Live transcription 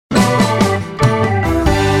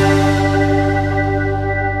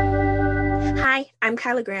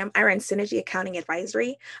Kyla Graham. I run Synergy Accounting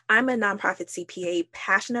Advisory. I'm a nonprofit CPA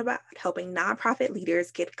passionate about helping nonprofit leaders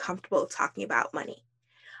get comfortable talking about money.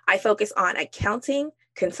 I focus on accounting,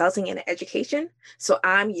 consulting, and education, so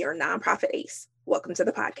I'm your nonprofit ace. Welcome to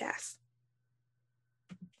the podcast.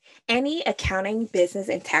 Any accounting, business,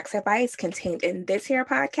 and tax advice contained in this here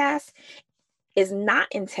podcast is not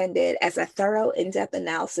intended as a thorough, in-depth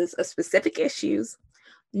analysis of specific issues,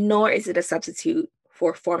 nor is it a substitute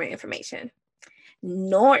for formal information,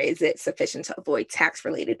 nor is it sufficient to avoid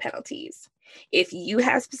tax-related penalties. If you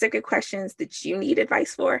have specific questions that you need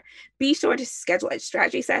advice for, be sure to schedule a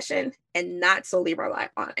strategy session and not solely rely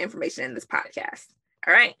on information in this podcast.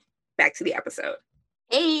 All right, back to the episode.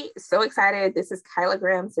 Hey, so excited. This is Kyla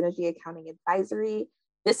Graham, Synergy Accounting Advisory.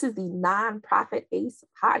 This is the Nonprofit Ace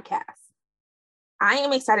podcast. I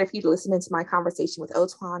am excited for you to listen into my conversation with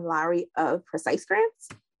Otwan Lowry of Precise Grants.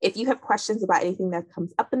 If you have questions about anything that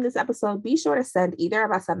comes up in this episode, be sure to send either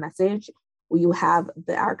of us a message. You have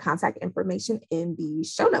our contact information in the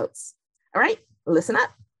show notes. All right, listen up.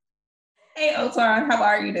 Hey, Otwan, how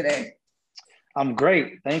are you today? I'm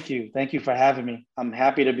great. Thank you. Thank you for having me. I'm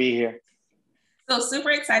happy to be here. So super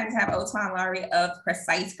excited to have Otwan Lowry of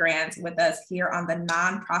Precise Grants with us here on the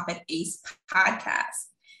Nonprofit Ace podcast.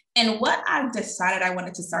 And what I've decided I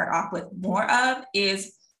wanted to start off with more of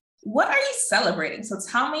is, what are you celebrating? So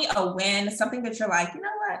tell me a win, something that you're like, you know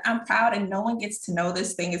what, I'm proud and no one gets to know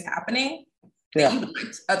this thing is happening that you would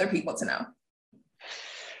like other people to know.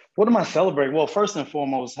 What am I celebrating? Well, first and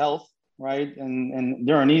foremost, health, right? And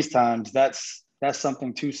during these times, that's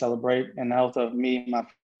something to celebrate, and the health of me, my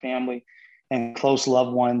family, and close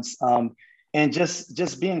loved ones. And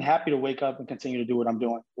just being happy to wake up and continue to do what I'm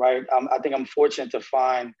doing, right? I think I'm fortunate to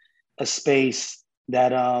find a space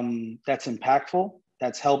that that's impactful,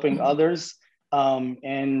 that's helping others,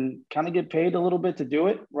 and kind of get paid a little bit to do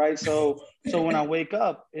it, right? So when I wake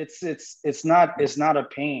up, it's not a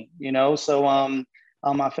pain, you know. So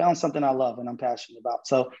I found something I love and I'm passionate about.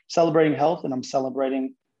 So celebrating health, and I'm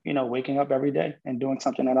celebrating, you know, waking up every day and doing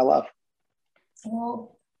something that I love.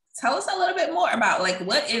 Well, tell us a little bit more about, like,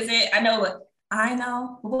 what is it? I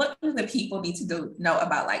know, what do the people need to know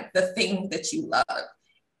about, like, the thing that you love?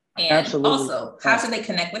 And absolutely. Also, how should they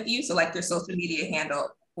connect with you? So, like, your social media handle,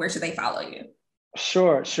 where should they follow you?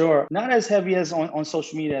 Sure. Not as heavy as on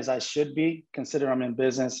social media as I should be, consider I'm in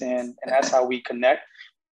business and that's how we connect.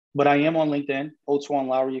 But I am on LinkedIn, Otwan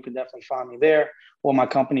Lowry. You can definitely find me there, or my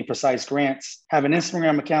company, Precise Grants. Have an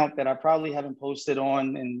Instagram account that I probably haven't posted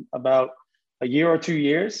on in about a year or 2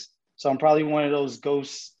 years. So I'm probably one of those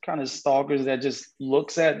ghost kind of stalkers that just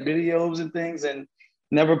looks at videos and things and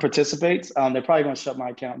never participates. They're probably going to shut my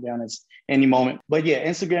account down at any moment. But yeah,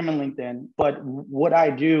 Instagram and LinkedIn. But what I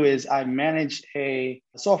do is I manage a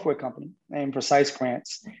software company named Precise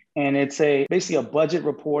Grants. And it's basically a budget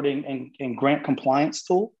reporting and grant compliance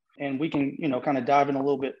tool. And we can, you know, kind of dive in a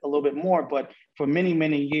little bit more. But for many,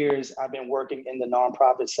 many years, I've been working in the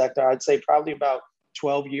nonprofit sector. I'd say probably about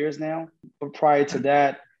 12 years now. But prior to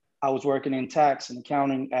that, I was working in tax and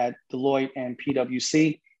accounting at Deloitte and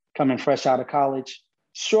PwC, coming fresh out of college.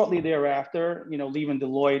 Shortly thereafter, you know, leaving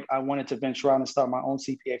Deloitte, I wanted to venture out and start my own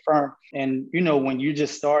CPA firm. And, you know, when you're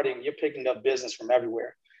just starting, you're picking up business from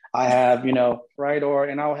everywhere. I have, you know, right,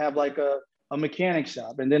 and I'll have like a mechanic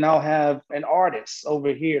shop, and then I'll have an artist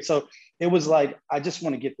over here. So it was like, I just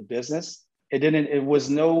want to get the business. It was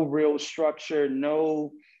no real structure,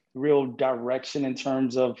 no real direction in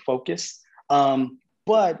terms of focus.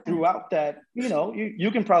 But throughout that, you know,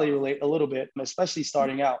 you can probably relate a little bit, especially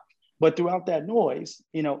starting out. But throughout that noise,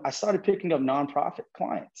 you know, I started picking up nonprofit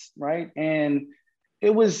clients, right? And it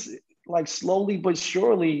was like slowly but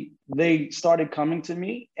surely they started coming to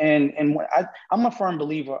me. And I'm a firm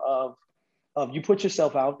believer of you put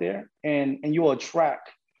yourself out there and you'll attract,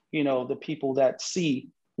 you know, the people that see,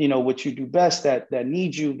 you know, what you do best, that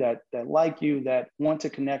need you, that like you, that want to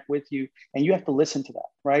connect with you, and you have to listen to that,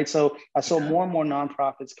 right? So I saw more and more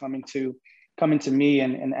nonprofits coming to me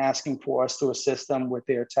and asking for us to assist them with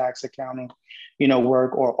their tax accounting, you know,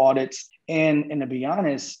 work or audits. And to be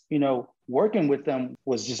honest, you know, working with them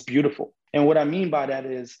was just beautiful. And what I mean by that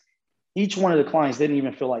is each one of the clients didn't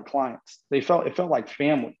even feel like clients. It felt like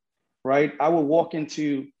family, right? I would walk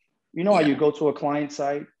into, you know, how you go to a client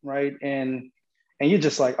site, right? And you're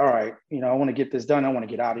just like, all right, you know, I want to get this done. I want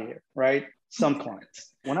to get out of here, right? Some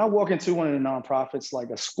clients. When I walk into one of the nonprofits,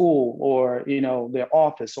 like a school or, you know, their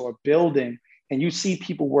office or a building, and you see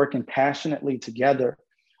people working passionately together,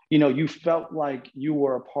 you know, you felt like you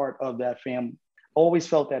were a part of that family. Always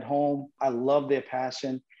felt at home. I love their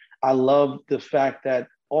passion. I love the fact that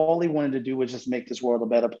all they wanted to do was just make this world a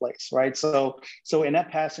better place, right? So and that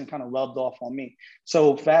passion kind of rubbed off on me.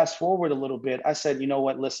 So fast forward a little bit, I said, you know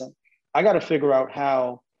what, listen, I got to figure out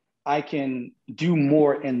how I can do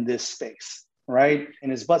more in this space, right?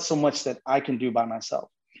 And it's but so much that I can do by myself.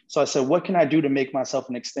 So I said, what can I do to make myself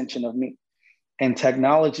an extension of me? And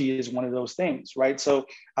technology is one of those things, right? So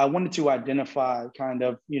I wanted to identify kind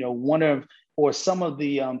of, one of, or some of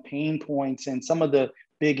the pain points and some of the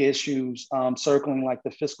big issues circling like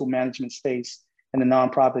the fiscal management space in the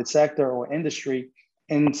nonprofit sector or industry,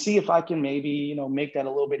 and see if I can maybe, make that a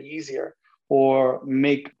little bit easier or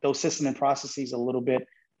make those systems and processes a little bit,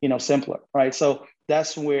 simpler, right? So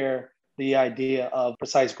that's where the idea of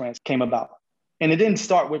Precise Grants came about. And it didn't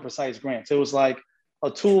start with Precise Grants. It was like a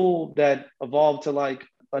tool that evolved to like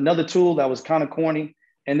another tool that was kind of corny,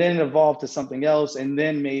 and then it evolved to something else, and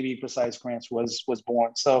then maybe Precise Grants was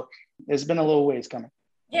born. So it's been a little ways coming.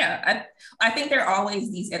 Yeah, I think there are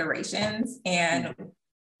always these iterations, and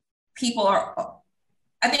people are,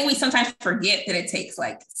 I think we sometimes forget that it takes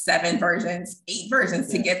like 7 versions, 8 versions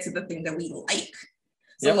to get to the thing that we like.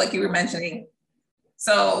 So like you were mentioning,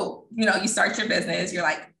 so, you start your business, you're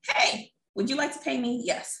like, hey, would you like to pay me?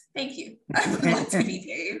 Yes, thank you. I would like to be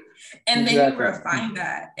paid. And then you refine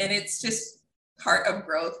that. And it's just part of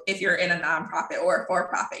growth. If you're in a nonprofit or a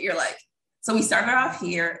for-profit, you're like, so we started off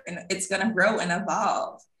here and it's going to grow and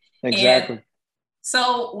evolve. Exactly. And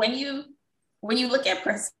so when you look at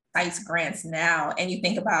Precise Grants now and you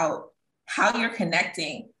think about how you're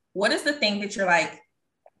connecting, what is the thing that you're like,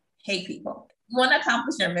 hey, people, you want to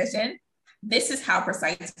accomplish your mission? This is how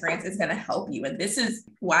Precise Grants is going to help you. And this is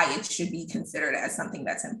why it should be considered as something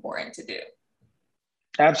that's important to do.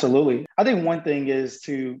 Absolutely. I think one thing is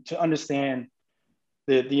to understand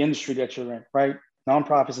the industry that you're in, right?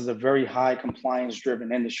 Nonprofits is a very high compliance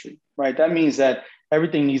driven industry, right? That means that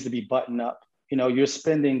everything needs to be buttoned up. You're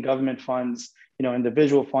spending government funds,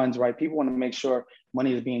 individual funds, right? People want to make sure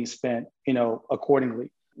money is being spent,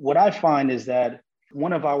 accordingly. What I find is that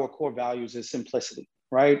one of our core values is simplicity,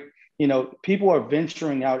 right? People are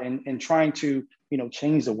venturing out and trying to,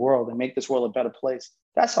 change the world and make this world a better place.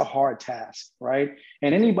 That's a hard task, right?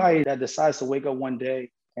 And anybody that decides to wake up one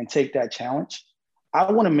day and take that challenge, I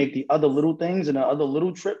want to make the other little things and the other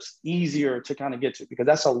little trips easier to kind of get to, because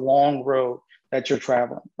that's a long road that you're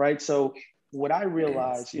traveling, right? So what I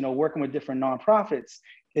realized, working with different nonprofits,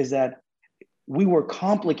 is that we were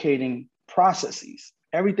complicating processes.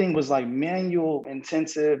 Everything was like manual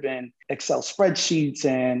intensive and Excel spreadsheets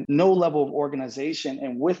and no level of organization.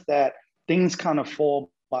 And with that, things kind of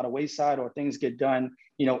fall by the wayside, or things get done,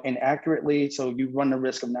 inaccurately. So you run the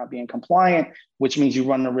risk of not being compliant, which means you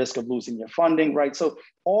run the risk of losing your funding, right? So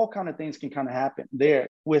all kind of things can kind of happen there.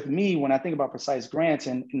 With me, when I think about Precise Grants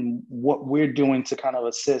and what we're doing to kind of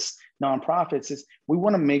assist nonprofits, is we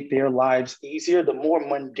want to make their lives easier. The more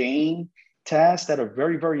mundane tasks that are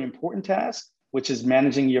very, very important tasks, which is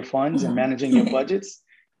managing your funds and managing your budgets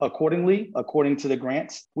according to the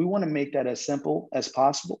grants. We want to make that as simple as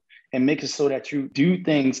possible and make it so that you do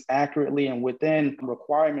things accurately and within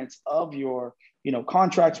requirements of your,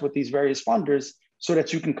 contracts with these various funders, so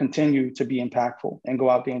that you can continue to be impactful and go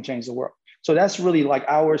out there and change the world. So that's really like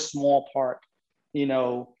our small part,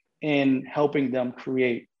 in helping them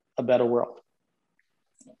create a better world.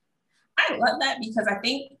 I love that, because I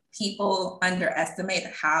think people underestimate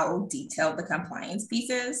how detailed the compliance piece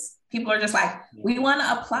is. People are just like, we want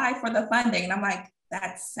to apply for the funding. And I'm like,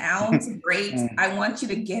 that sounds great. I want you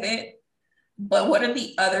to get it. But what are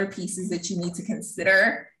the other pieces that you need to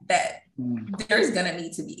consider? That there's going to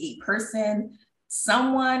need to be a person.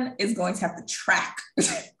 Someone is going to have to track.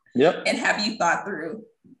 And have you thought through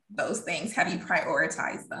those things? Have you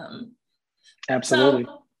prioritized them? Absolutely.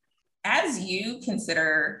 So, as you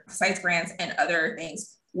consider Precise Grants and other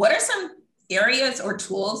things, what are some areas or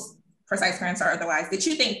tools, Precise Grants or otherwise, that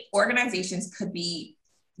you think organizations could be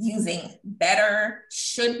using better,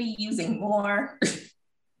 should be using more?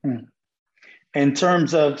 In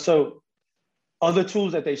terms of, so other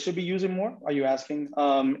tools that they should be using more, are you asking? So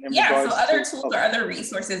other tools or other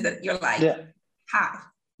resources that you're like, hi,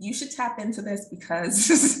 you should tap into this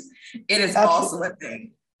because it is also a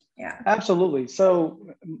thing. Yeah. Absolutely. So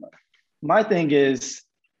my thing is,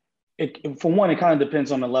 for one, it kind of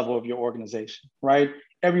depends on the level of your organization, right?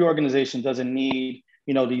 Every organization doesn't need,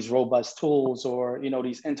 these robust tools or,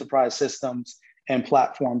 these enterprise systems and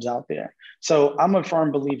platforms out there. So I'm a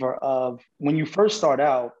firm believer of, when you first start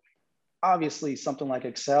out, obviously something like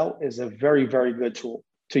Excel is a very, very good tool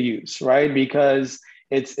to use, right? Because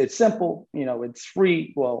it's simple, it's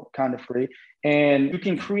free, well, kind of free. And you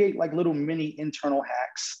can create like little mini internal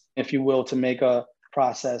hacks, if you will, to make a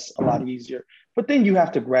process a lot easier. But then you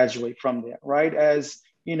have to graduate from there, right? As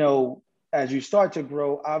you know, as you start to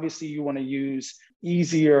grow, obviously you want to use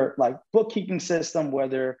easier like bookkeeping system,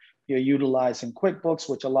 whether you're utilizing QuickBooks,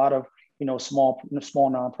 which a lot of small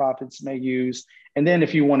nonprofits may use. And then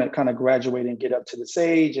if you want to kind of graduate and get up to the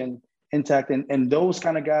Sage and Intacct and those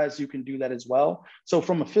kind of guys, you can do that as well. So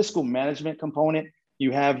from a fiscal management component,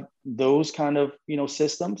 you have those kind of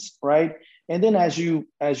systems, right? And then as you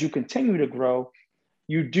continue to grow,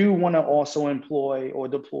 you do want to also employ or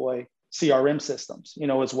deploy CRM systems,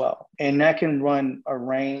 as well. And that can run a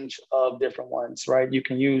range of different ones, right? You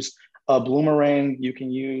can use a Bloomerang, you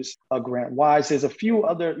can use a GrantWise. There's a few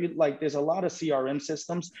other, there's a lot of CRM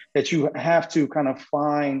systems that you have to kind of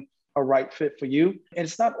find a right fit for you. And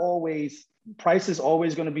it's not always, price is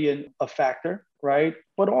always going to be a factor, right?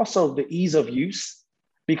 But also the ease of use.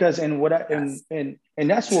 Because and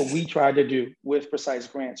that's what we tried to do with Precise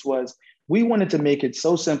Grants was we wanted to make it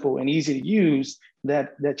so simple and easy to use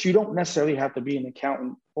that you don't necessarily have to be an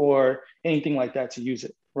accountant or anything like that to use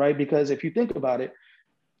it, right? Because if you think about it,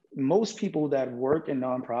 most people that work in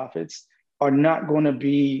nonprofits are not going to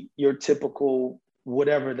be your typical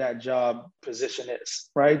whatever that job position is,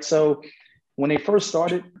 right? So when they first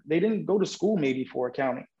started, they didn't go to school maybe for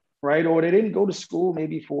accounting, right? Or they didn't go to school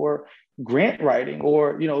maybe for grant writing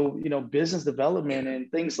or business development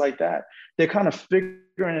and things like that. They're kind of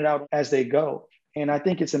figuring it out as they go. And I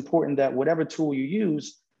think it's important that whatever tool you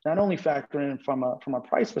use, not only factor in from a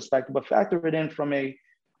price perspective, but factor it in from a,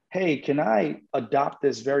 hey, can I adopt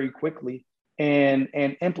this very quickly and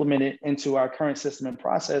implement it into our current system and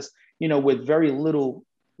process, with very little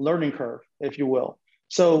learning curve, if you will.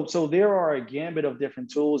 So there are a gambit of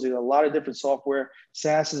different tools. There's a lot of different software.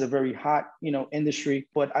 SaaS is a very hot, industry,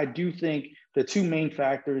 but I do think the two main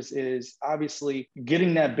factors is obviously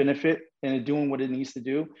getting that benefit and doing what it needs to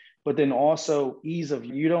do, but then also ease of,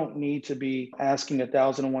 you don't need to be asking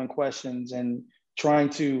 1,001 questions and trying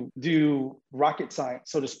to do rocket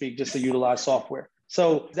science, so to speak, just to utilize software.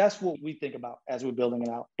 So that's what we think about as we're building it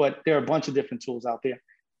out. But there are a bunch of different tools out there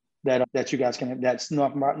that you guys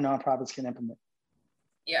nonprofits can implement.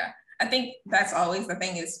 Yeah, I think that's always the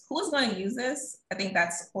thing is who's going to use this? I think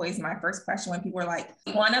that's always my first question when people are like,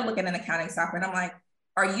 you want to look at an accounting software. And I'm like,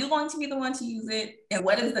 are you going to be the one to use it? And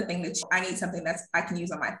what is the thing that I need something that I can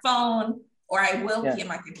use on my phone or I will be in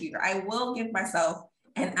my computer. I will give myself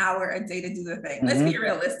an hour a day to do the thing. Let's be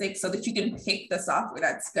realistic so that you can pick the software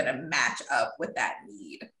that's going to match up with that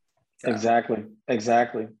need. So.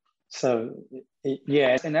 Exactly. So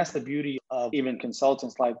yeah, and that's the beauty of even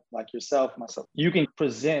consultants like yourself, myself. You can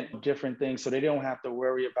present different things so they don't have to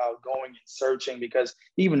worry about going and searching because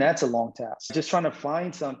even that's a long task. Just trying to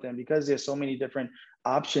find something because there's so many different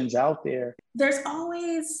options out there. There's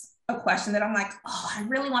always a question that I'm like, oh, I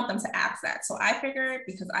really want them to ask that. So I figured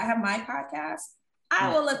because I have my podcast,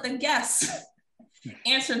 I will let the guests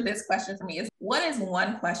answer this question for me. Is what is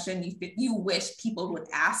one question you wish people would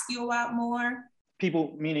ask you about more?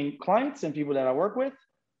 People, meaning clients and people that I work with,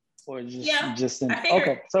 or just in,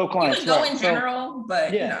 okay. So clients, you would go in general,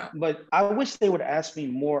 but But I wish they would ask me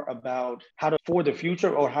more about how to for the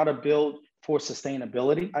future or how to build for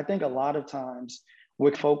sustainability. I think a lot of times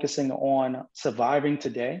we're focusing on surviving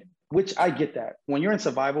today, which I get that. When you're in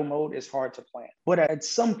survival mode, it's hard to plan. But at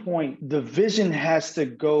some point, the vision has to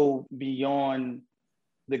go beyond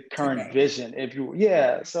the current vision.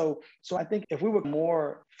 So I think if we were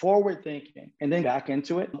more forward thinking and then back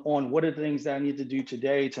into it on what are the things that I need to do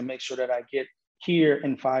today to make sure that I get here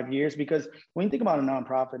in 5 years, because when you think about a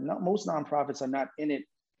nonprofit, most nonprofits are not in it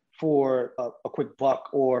for a quick buck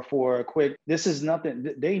or for a quick, this is nothing.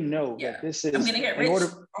 They know that this is I'm gonna get rich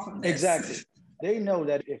off of this. Exactly. They know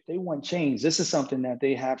that if they want change, this is something that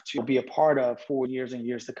they have to be a part of for years and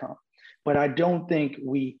years to come. But I don't think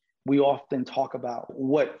we often talk about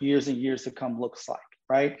what years and years to come looks like,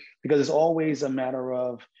 right? Because it's always a matter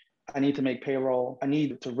of, I need to make payroll. I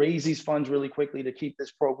need to raise these funds really quickly to keep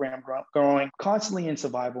this program going, constantly in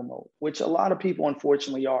survival mode, which a lot of people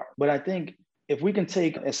unfortunately are. But I think if we can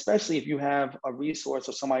take, especially if you have a resource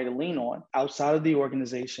or somebody to lean on outside of the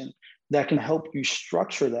organization that can help you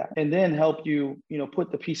structure that and then help you,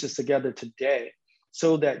 put the pieces together today,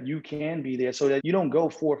 so that you can be there, so that you don't go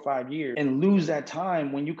 4 or 5 years and lose that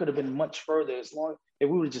time when you could have been much further if we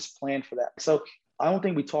would have just planned for that. So I don't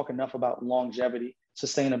think we talk enough about longevity,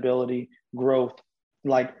 sustainability, growth,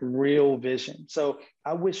 like real vision. So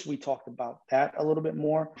I wish we talked about that a little bit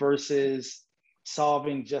more versus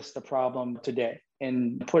solving just the problem today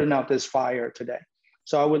and putting out this fire today.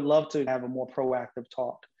 So I would love to have a more proactive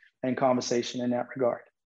talk and conversation in that regard.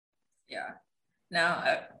 Yeah.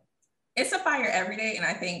 Now, it's a fire every day. And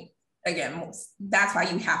I think again, that's why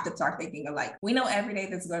you have to start thinking of like, we know every day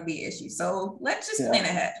there's going to be an issue. So let's just plan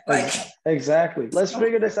ahead. Like, exactly. Let's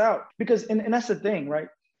figure this out. Because, and that's the thing, right?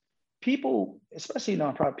 People, especially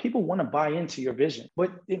nonprofit, people want to buy into your vision.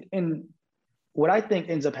 But in what I think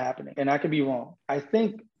ends up happening, and I could be wrong, I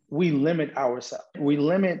think we limit ourselves. We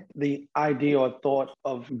limit the idea or thought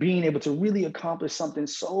of being able to really accomplish something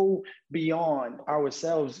so beyond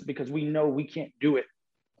ourselves because we know we can't do it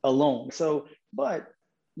alone. So, but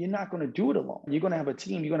you're not going to do it alone. You're going to have a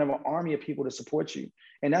team. You're going to have an army of people to support you.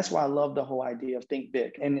 And that's why I love the whole idea of think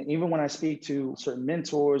big. And even when I speak to certain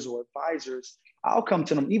mentors or advisors, I'll come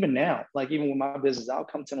to them even now, like even with my business, I'll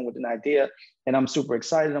come to them with an idea and I'm super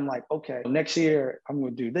excited. I'm like, okay, next year I'm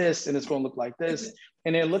going to do this and it's going to look like this.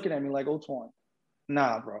 And they're looking at me like, Otwan,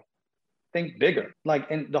 nah, bro, think bigger. Like,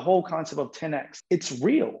 and the whole concept of 10X, it's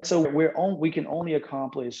real. So we can only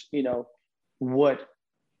accomplish, what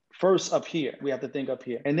first up here, we have to think up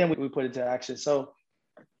here and then we put it to action. So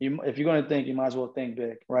if you're going to think, you might as well think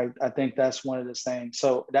big, right? I think that's one of the things.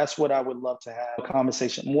 So that's what I would love to have a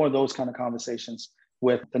conversation, more of those kind of conversations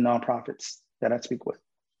with the nonprofits that I speak with.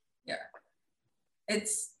 Yeah.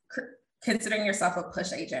 It's considering yourself a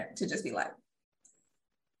push agent to just be like,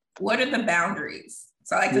 what are the boundaries?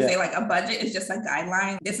 So I like to say like a budget is just a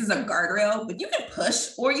guideline. This is a guardrail, but you can push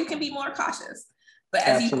or you can be more cautious. But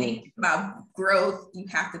as you think about growth, you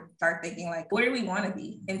have to start thinking like, where do we want to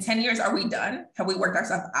be? In 10 years, are we done? Have we worked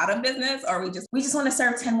ourselves out of business? Or we just want to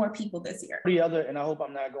serve 10 more people this year? The other, and I hope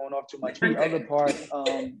I'm not going off too much, the other part,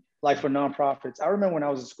 like for nonprofits, I remember when I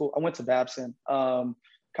was in school, I went to Babson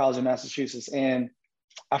College in Massachusetts, and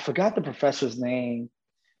I forgot the professor's name,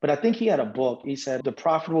 but I think he had a book. He said, The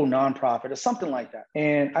Profitable Nonprofit or something like that.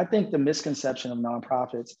 And I think the misconception of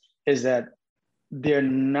nonprofits is that they're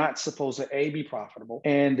not supposed to be profitable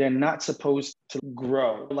and they're not supposed to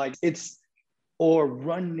grow like or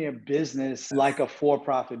run their business like a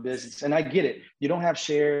for-profit business. And I get it. You don't have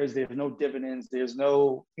shares, there's no dividends, there's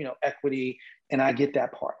no, equity. And I get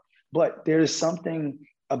that part. But there's something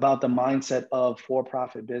about the mindset of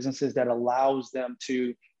for-profit businesses that allows them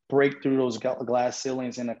to break through those glass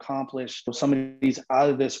ceilings and accomplish some of these out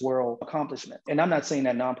of this world accomplishments. And I'm not saying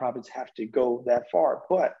that nonprofits have to go that far,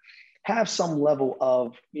 but have some level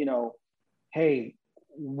of, hey,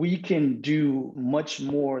 we can do much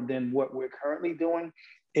more than what we're currently doing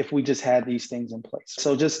if we just had these things in place.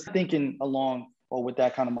 So just thinking along or with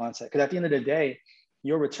that kind of mindset, because at the end of the day,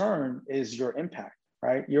 your return is your impact,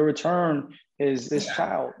 right? Your return is this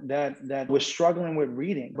child that was struggling with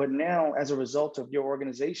reading, but now as a result of your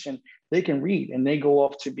organization, they can read and they go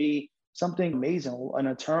off to be something amazing, an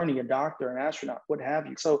attorney, a doctor, an astronaut, what have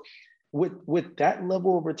you. So with that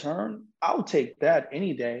level of return, I'll take that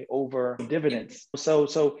any day over dividends.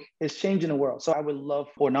 So it's changing the world. So I would love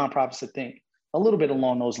for nonprofits to think a little bit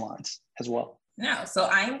along those lines as well. No, so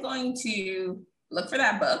I'm going to look for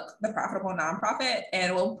that book, The Profitable Nonprofit,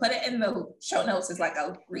 and we'll put it in the show notes as like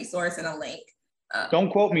a resource and a link. Don't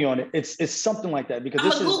quote me on it. It's something like that because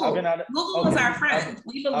Google is our friend.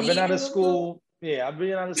 I've been out of school. Yeah, I've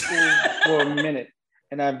been out of school for a minute.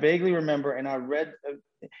 And I vaguely remember, and I read,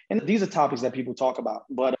 and these are topics that people talk about,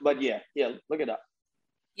 but yeah, look it up.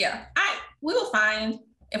 Yeah, we will find,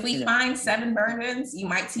 if we find 7 versions, you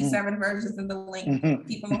might see 7 versions in the link,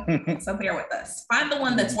 people, so bear with us. Find the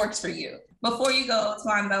one that works for you. Before you go,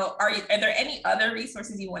 Twan, though, are there any other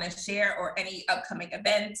resources you want to share or any upcoming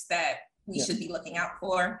events that we should be looking out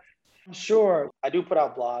for? Sure. I do put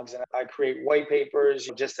out blogs and I create white papers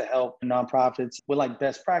just to help nonprofits with like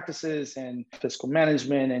best practices and fiscal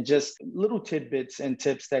management and just little tidbits and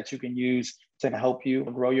tips that you can use to help you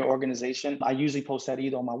grow your organization. I usually post that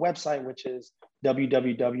either on my website, which is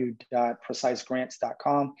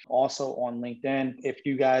www.precisegrants.com. Also on LinkedIn. If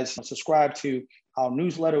you guys subscribe to our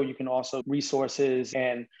newsletter, you can also resources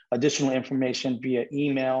and additional information via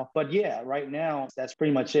email. But yeah, right now, that's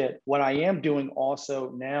pretty much it. What I am doing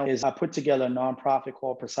also now is I put together a nonprofit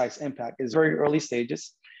called Precise Impact. It's very early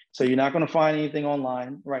stages. So you're not going to find anything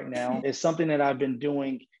online right now. It's something that I've been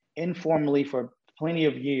doing informally for plenty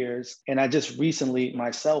of years. And I just recently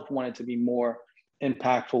myself wanted to be more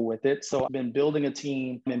impactful with it. So I've been building a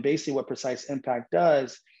team, and basically what Precise Impact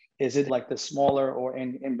does is it like the smaller or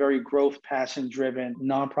and very growth passion driven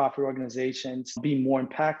nonprofit organizations be more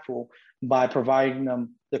impactful by providing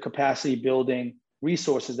them the capacity building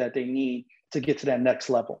resources that they need to get to that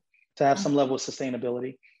next level, to have some level of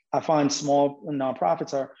sustainability. I find small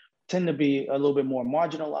nonprofits tend to be a little bit more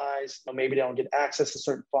marginalized, or maybe they don't get access to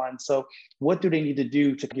certain funds. So what do they need to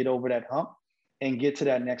do to get over that hump and get to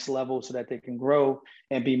that next level so that they can grow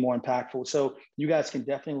and be more impactful? So you guys can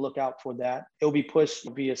definitely look out for that. It'll be pushed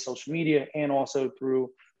via social media and also through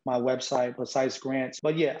my website, Precise Grants.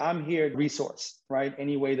 But yeah, I'm here to resource, right?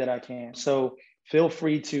 Any way that I can. So feel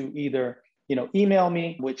free to either, email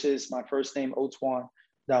me, which is my first name,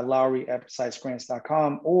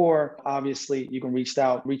 Otwan.Lowry@precisegrants.com, or obviously you can reach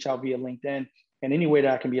out via LinkedIn, and any way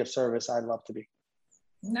that I can be of service, I'd love to be.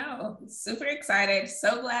 No, super excited.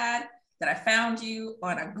 So glad that I found you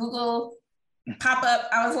on a Google pop-up.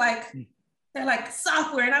 I was like, they're like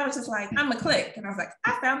software. And I was just like, I'm a click. And I was like,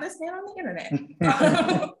 I found this man on the internet.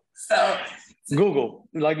 So Google,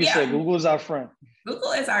 like you said, Google is our friend.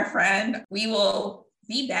 Google is our friend. We will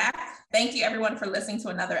be back. Thank you everyone for listening to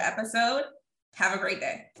another episode. Have a great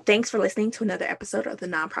day. Thanks for listening to another episode of the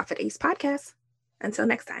Nonprofit Ace podcast. Until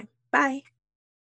next time, bye.